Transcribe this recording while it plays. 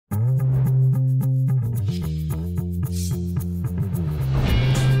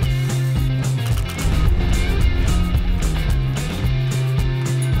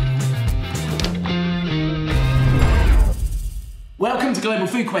to Global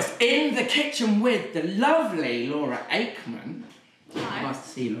Food Quest in the kitchen with the lovely Laura Aikman. Hi. Nice to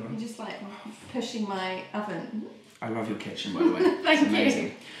see you, Laura. I'm just like pushing my oven. I love your kitchen, by the way. Thank it's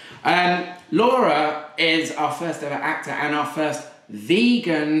amazing. Laura is our first ever actor and our first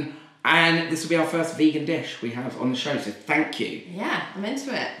vegan, and this will be our first vegan dish we have on the show, so thank you. Yeah, I'm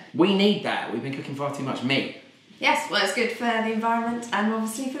into it. We need that. We've been cooking far too much meat. Yes, well, it's good for the environment and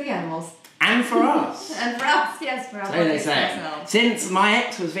obviously for the animals. And for us. And for us, yes, for us. So they say. Since my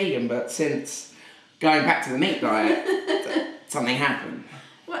ex was vegan, but since going back to the meat diet, something happened.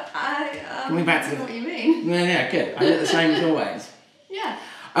 What? Coming back to what you mean? Yeah, good. I did the same as always. Yeah.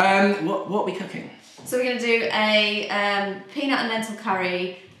 What are we cooking? So we're going to do a peanut and lentil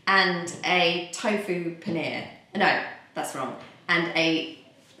curry and a tofu paneer. No, that's wrong. And a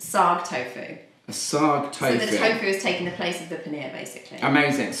sarg tofu. A sarg tofu. So the tofu is taking the place of the paneer, basically.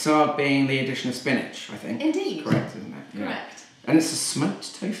 Amazing. Sarg being the addition of spinach, I think. Indeed. Correct, isn't it? Yeah. Correct. And it's a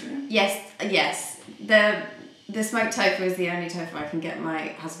smoked tofu? Yes. The smoked tofu is the only tofu I can get my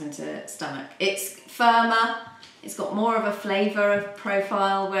husband to stomach. It's firmer, it's got more of a flavour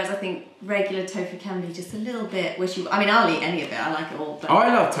profile, whereas I think regular tofu can be just a little bit wishy. I mean, I'll eat any of it, I like it all. But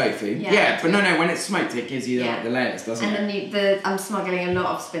I love tofu. Yeah, but no, when it's smoked, it gives you the layers, doesn't it? And then I'm smuggling a lot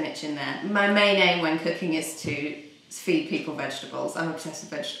of spinach in there. My main aim when cooking is to feed people vegetables. I'm obsessed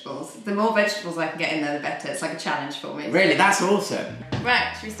with vegetables. The more vegetables I can get in there, the better. It's like a challenge for me. Really? That's awesome.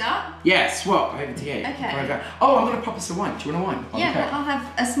 Right, should we start? Yes, what? Over to you. Okay. Oh, I'm going to pop us a wine. Do you want a wine? Yeah, well, I'll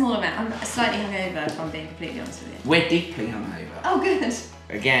have a small amount. I'm slightly hungover, if I'm being completely honest with you. We're deeply hungover. Oh, good.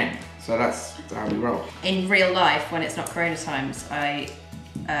 Again. So that's how we roll. In real life, when it's not Corona times, I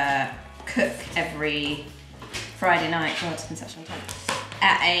cook every Friday night. God, it's been such a long time.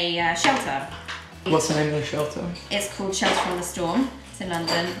 At a shelter. What's the name of the shelter? It's called Shelter from the Storm. It's in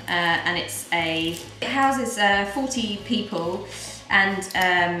London, and it houses 40 people, and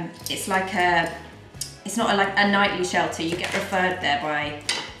it's like it's not like a nightly shelter. You get referred there by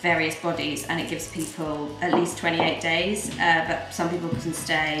various bodies, and it gives people at least 28 days, but some people can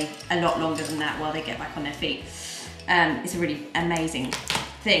stay a lot longer than that while they get back on their feet. It's a really amazing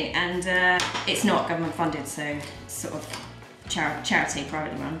thing, and it's not government funded, so it's sort of charity,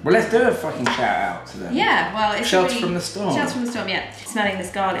 privately run. Well, let's do a fucking shout out to them. Yeah, well, it's Shelter from the Storm. Shelter from the Storm, yeah. Smelling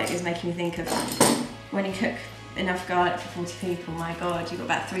this garlic is making me think of when you cook enough garlic for 40 people. My God, you've got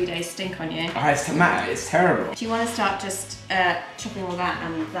about 3 days stink on you. Oh, it's terrible. Do you want to start just chopping all that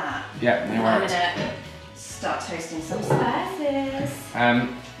and that? Yeah, no worries. I'm gonna start toasting some spices.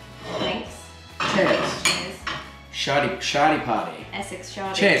 Thanks. Cheers. Cheers. Shardy party. Essex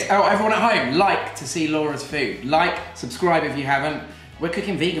shardy. Cheers. Oh, everyone at home, like to see Laura's food. Like, subscribe if you haven't. We're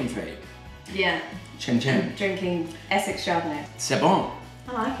cooking vegan food. Yeah. Chin chin. I'm drinking Essex chardonnay. C'est bon.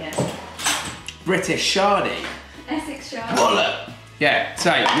 I like it. British shardy. Essex chardonnay. Wallet. Yeah,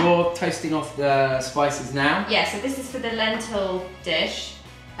 so you're toasting off the spices now? Yeah, so this is for the lentil dish.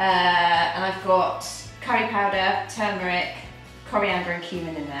 And I've got curry powder, turmeric, coriander and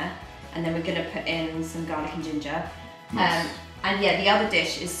cumin in there. And then we're gonna put in some garlic and ginger. Nice. And yeah, the other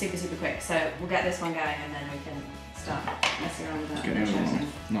dish is super, super quick. So we'll get this one going and then we can start messing around with that.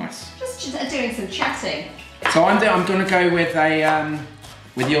 Nice. Just doing some chatting. So I'm gonna go with a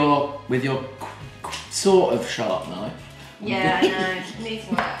with your sort of sharp knife. Yeah, I know. It needs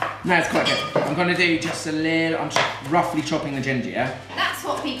work. No, it's quite good. I'm gonna do just a little. I'm just roughly chopping the ginger. Yeah. That's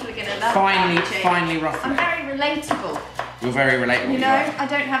what people are gonna love. Finally, roughly. I'm very relatable. You're very relatable. You know, I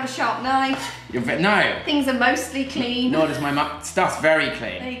don't have a sharp knife. No. Things are mostly clean. Nor does my mum. Stuff's very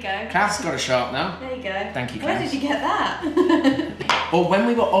clean. There you go. Klaus got a sharpener. There you go. Thank you, Where Klaus. did you get that? Or when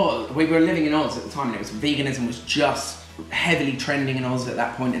we were living in Oz at the time, and veganism was just heavily trending in Oz at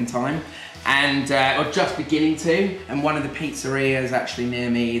that point in time, and or just beginning to. And one of the pizzerias actually near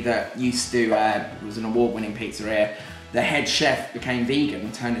me that used to was an award-winning pizzeria. The head chef became vegan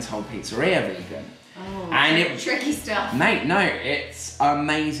and turned his whole pizzeria vegan. Oh, and tricky stuff. Mate, no, it's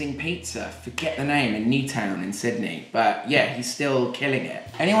amazing pizza. Forget the name, in Newtown in Sydney. But yeah, he's still killing it.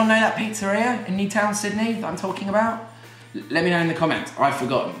 Anyone know that pizzeria in Newtown, Sydney that I'm talking about? Let me know in the comments. I've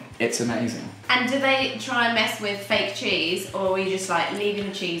forgotten. It's amazing. And do they try and mess with fake cheese, or were you just like leaving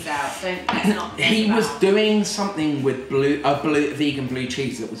the cheese out? Let's not. He was doing something with vegan blue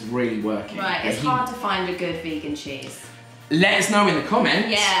cheese that was really working. Right, it's hard to find a good vegan cheese. Let us know in the comments.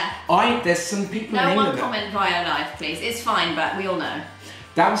 Yeah. There's some people in No England. one comment via live, please. It's fine, but we all know.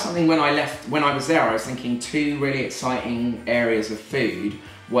 That was something when I was there, I was thinking two really exciting areas of food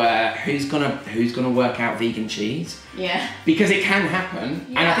were who's gonna work out vegan cheese. Yeah. Because it can happen,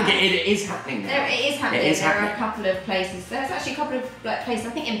 and I think it is happening now. It is happening. There are a couple of places. There's actually a couple of places, I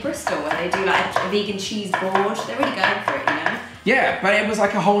think in Bristol, where they do like a vegan cheese board. They're really going for it, you know. Yeah, but it was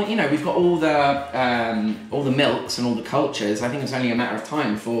like a whole, you know, we've got all the milks and all the cultures. I think it's only a matter of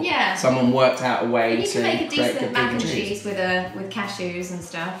time before someone worked out a way to you can make a create decent good mac vegan and cheese. cheese with cashews and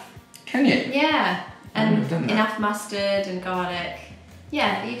stuff. Can you? Yeah, and done that. enough mustard and garlic.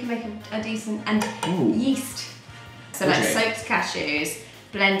 Yeah, you can make a decent, and yeast. So like soaked cashews,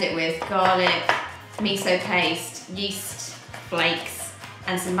 blend it with garlic, miso paste, yeast flakes,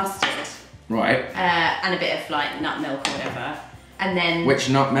 and some mustard. Right. And a bit of like nut milk or whatever. And then... Which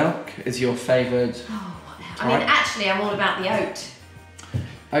nut milk is your favoured? Oh, what the hell? I mean, actually, I'm all about the oat.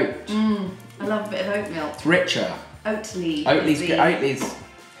 Oat. I love a bit of oat milk. It's richer. Oatly. Oatly's good. Oatly's.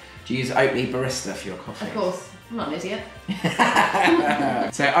 Do you use Oatly barista for your coffee? Of course. I'm not an idiot.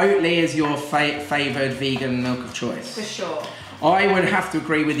 So Oatly is your favoured vegan milk of choice? For sure. I would have to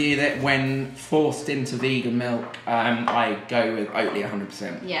agree with you that when forced into vegan milk, I go with Oatly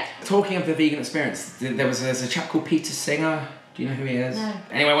 100%. Yeah. Talking of the vegan experience, there's a chap called Peter Singer. Do you know who he is? No.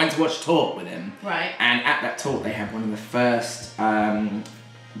 Anyway, I went to watch a talk with him. Right. And at that talk, they had one of the first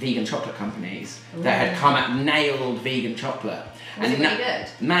vegan chocolate companies that had come out, nailed vegan chocolate. Was it really good?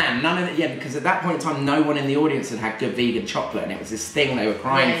 Man, none of it, yeah, because at that point in time, no one in the audience had had good vegan chocolate, and it was this thing they were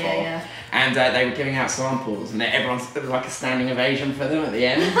crying for. Yeah. And they were giving out samples, and there was like a standing ovation for them at the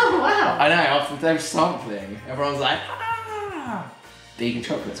end. Oh, wow. I know, after they were sampling, everyone's like, ah! Vegan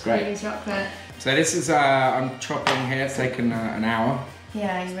chocolate's great. Vegan chocolate. So this is, I'm chopping here, it's taken an hour.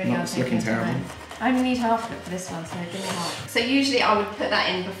 Yeah, you really are It's looking taking your terrible. time. I only need half of it for this one, so give me half. So usually I would put that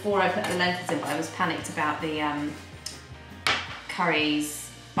in before I put the lentils in, but I was panicked about the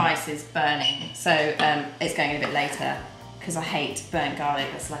curries, spices burning. So it's going in a bit later, because I hate burnt garlic.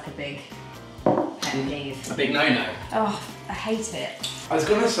 That's like a big pet peeve. A big no-no. Oh, I hate it. I was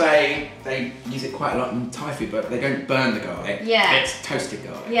gonna say they use it quite a lot in Thai food, but they don't burn the garlic. Yeah. It's toasted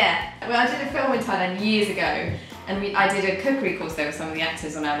garlic. Yeah. Well, I did a film in Thailand years ago, and I did a cookery course there with some of the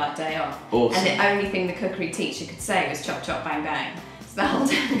actors on our like day off. Awesome. And the only thing the cookery teacher could say was chop, chop, bang, bang. So the whole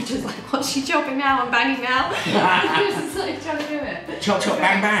time we were just like, what's she chopping now and banging now? We were just like trying to do it. Chop, chop,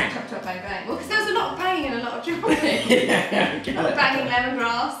 bang, bang. Chop, chop, bang, bang. Well, because there was a lot of banging and a lot of chopping. Yeah, Banging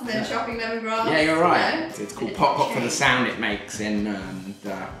lemongrass and then chopping lemongrass. yeah, you're right. You know? It's called pop pop for the sound it makes in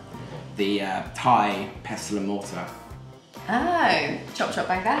the Thai pestle and mortar. Oh, chop, chop,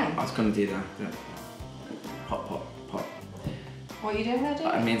 bang, bang. I was gonna do the pop pop pop. What are you doing there, dude?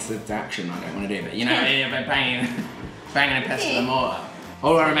 I mean, it's the action I don't want to do, but you know, banging a pestle and mortar.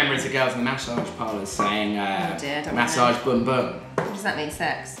 All I remember is the girls in the massage parlours saying, Oh dear, don't massage boom boom. What does that mean,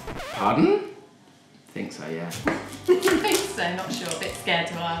 sex? Pardon? Think so, yeah. I think so, not sure. A bit scared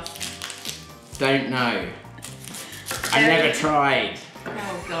to ask. Don't know. I never tried.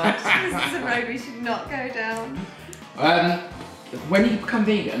 Oh god, this is a road we should not go down. When you become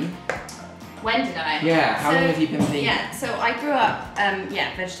vegan, When did I? yeah, how long have you been vegan? Yeah, so I grew up,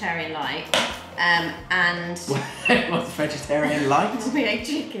 vegetarian like, and What's vegetarian light? we ate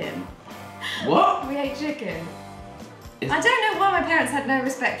chicken. What? We ate chicken. Is- I don't know why my parents had no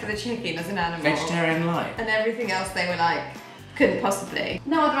respect for the chicken as an animal. Vegetarian light? And everything else they were like, couldn't possibly.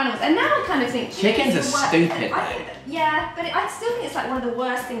 No other animals. And now I kind of think Chickens are stupid, Yeah, but I still think it's like one of the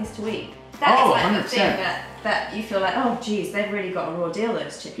worst things to eat. That Oh, is like 100%. the thing that you feel like, oh geez, they've really got a raw deal,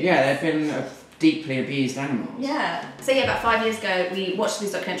 those chickens. Yeah, they've been deeply abused animals. Yeah. So yeah, about 5 years ago, we watched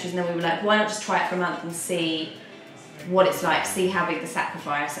these documentaries and then we were like, why not just try it for a month and see what it's like, see how big the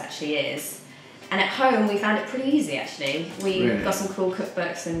sacrifice actually is. And at home, we found it pretty easy actually. We Really? got some cool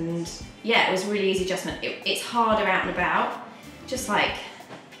cookbooks and yeah, it was a really easy adjustment. It's harder out and about. Just like,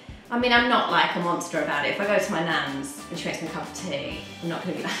 I mean, I'm not like a monster about it. If I go to my nan's and she makes me a cup of tea, I'm not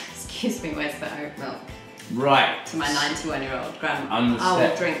going to be like, excuse me, where's the oat milk? Right. To my 91-year-old grandma. Understood. I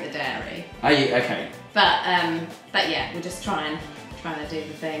will drink the dairy. Are you okay? But yeah, we're just trying to do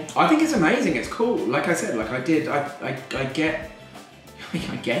the thing. I think it's amazing. It's cool. Like I said, like I get.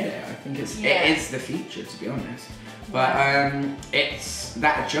 I get it. I think it is the future, to be honest. But it's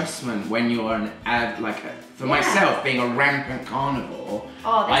that adjustment when you're for myself being a rampant carnivore.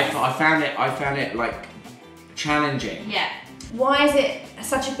 I found it like challenging. Yeah. Why is it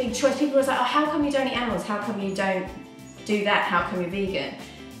such a big choice? People are like, oh, how come you don't eat animals? How come you don't do that? How come you're vegan?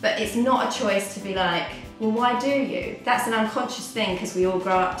 But it's not a choice to be like, well, why do you? That's an unconscious thing because we all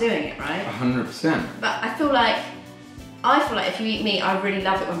grow up doing it, right? 100%. But I feel like if you eat meat, I really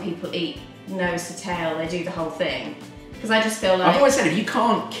love it when people eat nose to tail, they do the whole thing. Because I just feel like... I've always said if you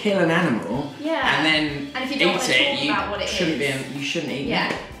can't kill an animal Yeah. and then And if you don't eat want to it, talk about what it you is. shouldn't eat Yeah.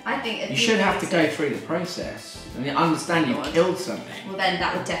 it. I think you should have to go through the process and understand you've killed something. Well, then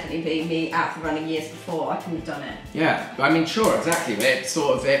that would definitely be me out for running years before. I couldn't have done it. Yeah, I mean, sure, exactly. But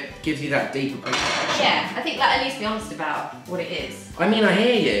it gives you that deeper appreciation. Yeah, I think like at least be honest about what it is. I mean, I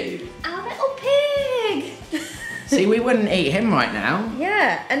hear you. Our little pig. See, we wouldn't eat him right now.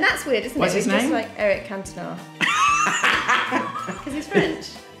 Yeah, and that's weird, isn't What's it? his It's name? just like Eric Cantona. Because he's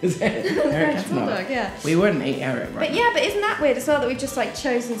French. Is it? French bulldog, yeah. We wouldn't eat Eric right But now. yeah, but isn't that weird as well that we've just like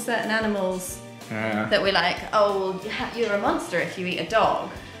chosen certain animals that we're like, oh, well, you're a monster if you eat a dog.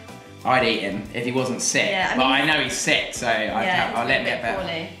 I'd eat him if he wasn't sick. Yeah, but I know he's sick, so I'll let him get better.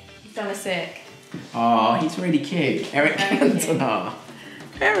 Poorly. He's done a sick. Oh, he's really cute. Eric Cantona.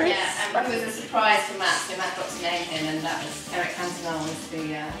 Eric. Yeah, and it was a surprise for Matt, so Matt got to name him, and that was Eric Cantona was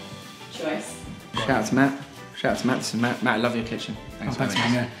the choice. Shout out to Matt. Shout out to Matt. This is Matt. Matt, I love your kitchen. Thanks Thanks,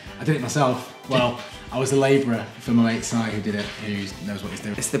 man. Yeah, I did it myself. Well, I was the labourer for my mate Si who did it, who knows what he's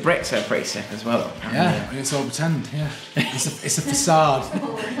doing. It's the bricks are pretty sick as well. Yeah, and it's all pretend. Yeah, it's a facade.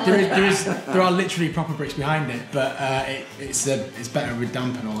 There are literally proper bricks behind it, but it's better with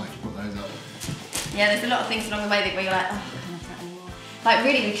damp and all that if you put those up. Yeah, there's a lot of things along the way that where you're like, oh, I can't have that anymore. Like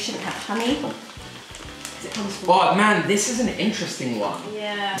really, we shouldn't have honey. It comes from Oh man, this is an interesting one.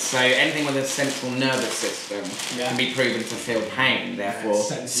 Yeah. So anything with a central nervous system can be proven to feel pain, therefore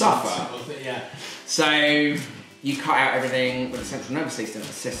suffer. Yeah. So you cut out everything with a central nervous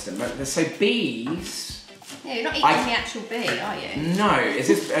system. But so bees. Yeah, you're not eating the actual bee, are you? No. Is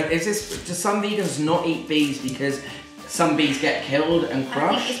this? Do some vegans not eat bees because some bees get killed and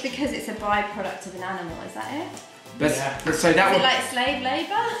crushed? I think it's because it's a byproduct of an animal. Is that it? But so that Is would it like slave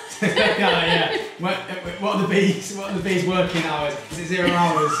labour? Yeah. What are the bees? What are the bees' working hours? Is it 0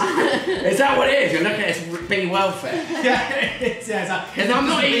 hours? Is that what it is? You're looking at its bee welfare. Yeah, it's that. Because I'm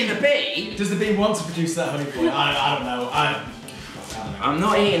not eating the bee. Does the bee want to produce that honey for you? I don't know. I'm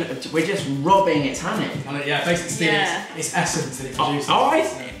not eating. We're just robbing its honey. Yeah, basically stealing its essence that it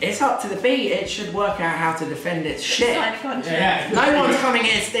produces. It's up to the bee. It should work out how to defend its shit. Yeah. No one's coming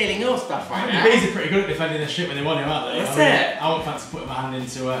here stealing your stuff right now. The bees are pretty good at defending their shit when they want it, aren't they? That's it. I won't fancy putting my hand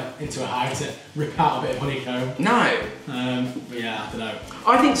into a hive to rip out a bit of honeycomb. No. But yeah, I don't know.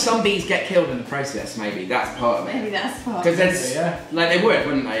 I think some bees get killed in the process. Maybe that's part of it. Maybe that's part. Because there's like they would,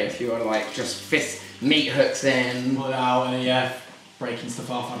 wouldn't they? If you were like just meat hooks in. Pull it out and breaking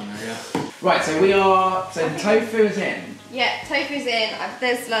stuff off. I don't know. Yeah. Right. So we are. So the tofu is in. Yeah, tofu's in.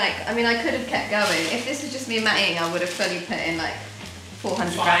 There's like, I mean, I could have kept going. If this was just me and Matt eating, I would have fully put in like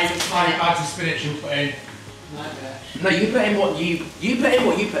 400 grams of Five spinach. bags of spinach you put in. No, you put in what you put in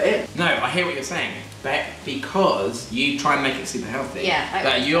what you put in. No, I hear what you're saying, but because you try and make it super healthy. Yeah.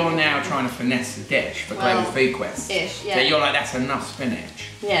 But you're now trying to finesse the dish for Global Food Quest. Ish, yeah. So you're like, that's enough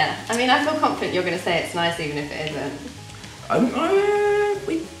spinach. Yeah. I mean, I feel confident you're going to say it's nice even if it isn't.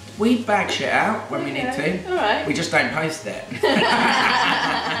 We bag shit out when we need to. Alright. We just don't post it.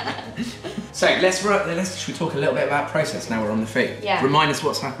 So should we talk a little bit about process now we're on the food? Yeah. Remind us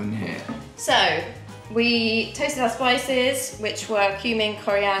what's happened here. So, we toasted our spices, which were cumin,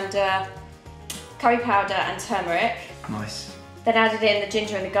 coriander, curry powder and turmeric. Nice. Then added in the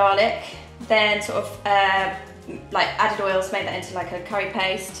ginger and the garlic. Then sort of added oils, made that into like a curry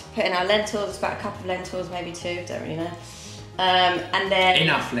paste. Put in our lentils, about a cup of lentils, maybe 2, don't really know. And then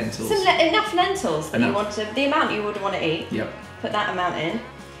Enough lentils. Enough lentils that you want the amount you would want to eat. Yep. Put that amount in,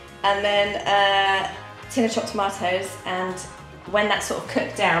 and then tin of chopped tomatoes. And when that's sort of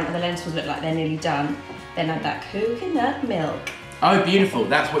cooked down and the lentils look like they're nearly done, then add that coconut milk. Oh, beautiful.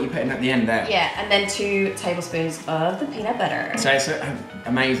 That's what you put in at the end there. Yeah, and then 2 tablespoons of the peanut butter. So it's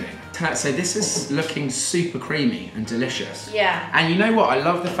amazing. So this is looking super creamy and delicious. Yeah. And you know what? I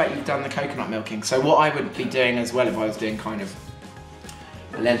love the fact you've done the coconut milking. So what I would be doing as well if I was doing kind of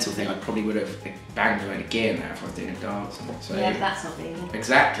a lentil thing, I probably would have banged a load of ghee in there if I was doing a dance. So Yeah, but that's not vegan.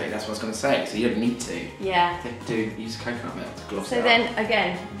 exactly, that's what I was going to say. So you don't need to. Yeah. Use coconut milk to gloss So it up. then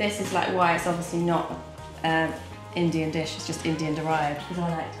again, this is like why it's obviously not Indian dish. It's just Indian derived because I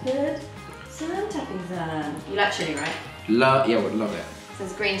like to put some toppings on. You like chili, right? Yeah, I would love it. So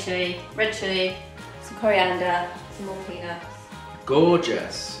there's green chili, red chili, some coriander, some more peanuts.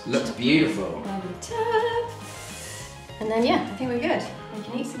 Gorgeous. Looks beautiful. Over the top. And then yeah, I think we're good. We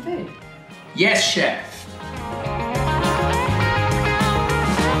can eat some food. Yes, chef.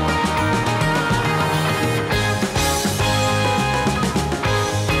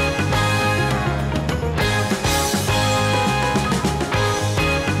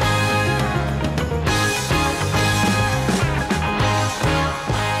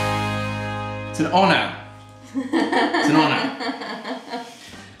 It's an honour. It's an honour.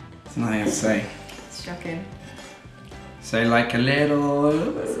 That's nothing else to say. It's shocking. So like a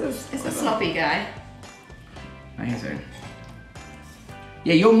little... It's a sloppy guy. Amazing.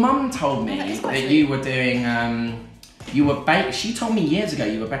 Yeah, your mum told me that is quite that sweet. you were doing, you were bake. She told me years ago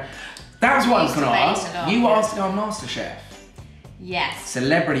you were bake. That was what I was used going to to bake ask. a lot, You were yeah. asked to go on MasterChef. Yes.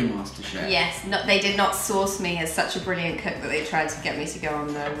 Celebrity MasterChef. Yes, they did not source me as such a brilliant cook that they tried to get me to go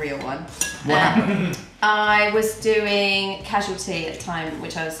on the real one. What happened? I was doing Casualty at the time,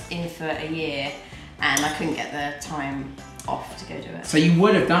 which I was in for a year, and I couldn't get the time off to go do it. So you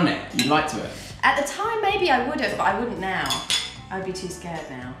would have done it. You'd like to have. At the time, maybe I would have, but I wouldn't now. I'd be too scared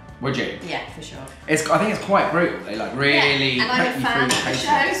now. Would you? Yeah, for sure. I think it's quite brutal. They like really yeah. And put I'm a you fan through of the the show,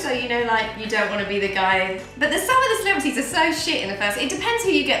 paces. so you know, like, you don't want to be the guy. But some of the celebrities are so shit in the first. It depends who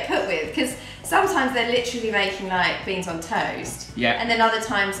you get put with, because sometimes they're literally making like beans on toast. Yeah. And then other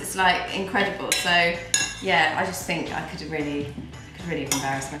times it's like incredible. So yeah, I just think I could really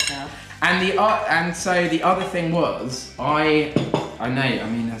embarrass myself. And so the other thing was, I know, I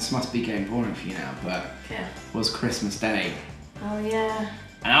mean, this must be getting boring for you now, but Yeah. was Christmas Day. Oh yeah.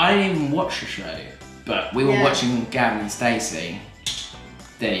 And I didn't even watch the show, but we were Yeah. watching Gavin and Stacey.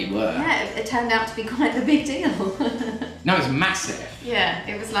 There you were. Yeah, it turned out to be quite the big deal. No, it was massive. Yeah,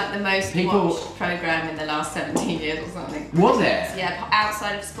 it was like the most watched program in the last 17 years or something. Was it? Yeah,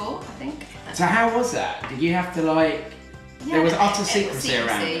 outside of sport, I think. So how was that? Did you have to like, there was utter secrecy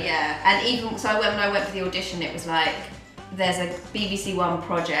around it? Yeah, and even, so when I went for the audition, it was like, there's a BBC One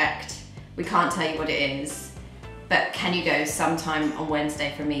project, we can't tell you what it is, but can you go sometime on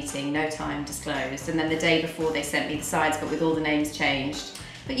Wednesday for a meeting, no time disclosed, and then the day before they sent me the sides, but with all the names changed.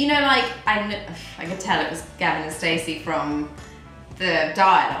 But you know, like, I could tell it was Gavin and Stacey from the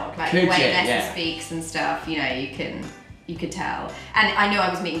dialogue, like the way Nessa speaks and stuff, you know, you could tell. And I knew I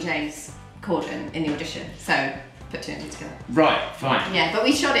was meeting James Corden in the audition, so put two and two together. Right, fine. Yeah, but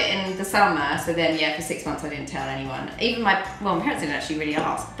we shot it in the summer, so then yeah, for 6 months I didn't tell anyone. Even my parents didn't actually really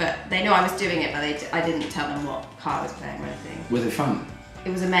ask, but they knew I was doing it, but I didn't tell them what part I was playing or anything. Was it fun? It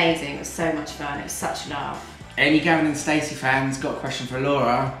was amazing, it was so much fun, it was such a laugh. Any Gavin and Stacey fans got a question for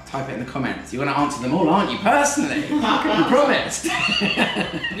Laura, type it in the comments. You're going to answer them all, aren't you, personally? You promised.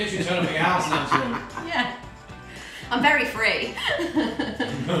 Literally turn a big house and answer them. Yeah. I'm very free.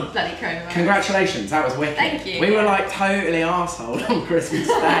 Bloody coronavirus. Congratulations, that was wicked. Thank you. We were like totally arsehole on Christmas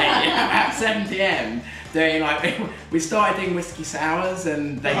Day at 7 PM doing like, we started doing whiskey sours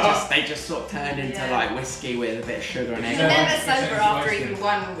and they just sort of turned into like whiskey with a bit of sugar and egg. You're never sober after even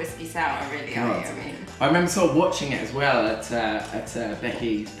one whiskey sour, really, are you? I mean. I remember sort of watching it as well at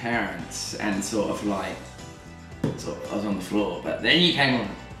Becky's parents and sort of I was on the floor, but then you came on.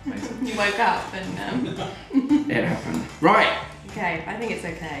 You woke up and It happened. Right. okay, I think it's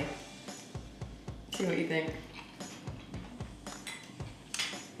okay. See what you think.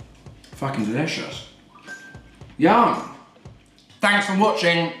 Fucking delicious. Yum. Thanks for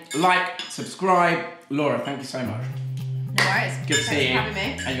watching. Like, subscribe. Laura, thank you so much. No worries. Good to see you. Thanks for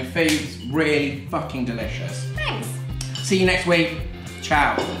having me. And your food's really fucking delicious. Thanks. See you next week.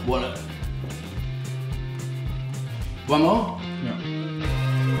 Ciao. Wallop. One more? No.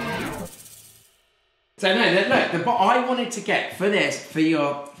 So no, look, I wanted to get, for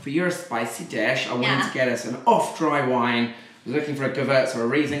your spicy dish, I wanted to get us an off-dry wine. I was looking for a Gewürz or a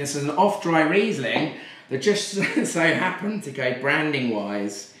Riesling. This is an off-dry Riesling that just so happened to go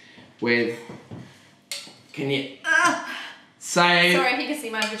branding-wise with, can you, so. Sorry if you can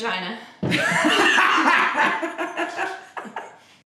see my vagina.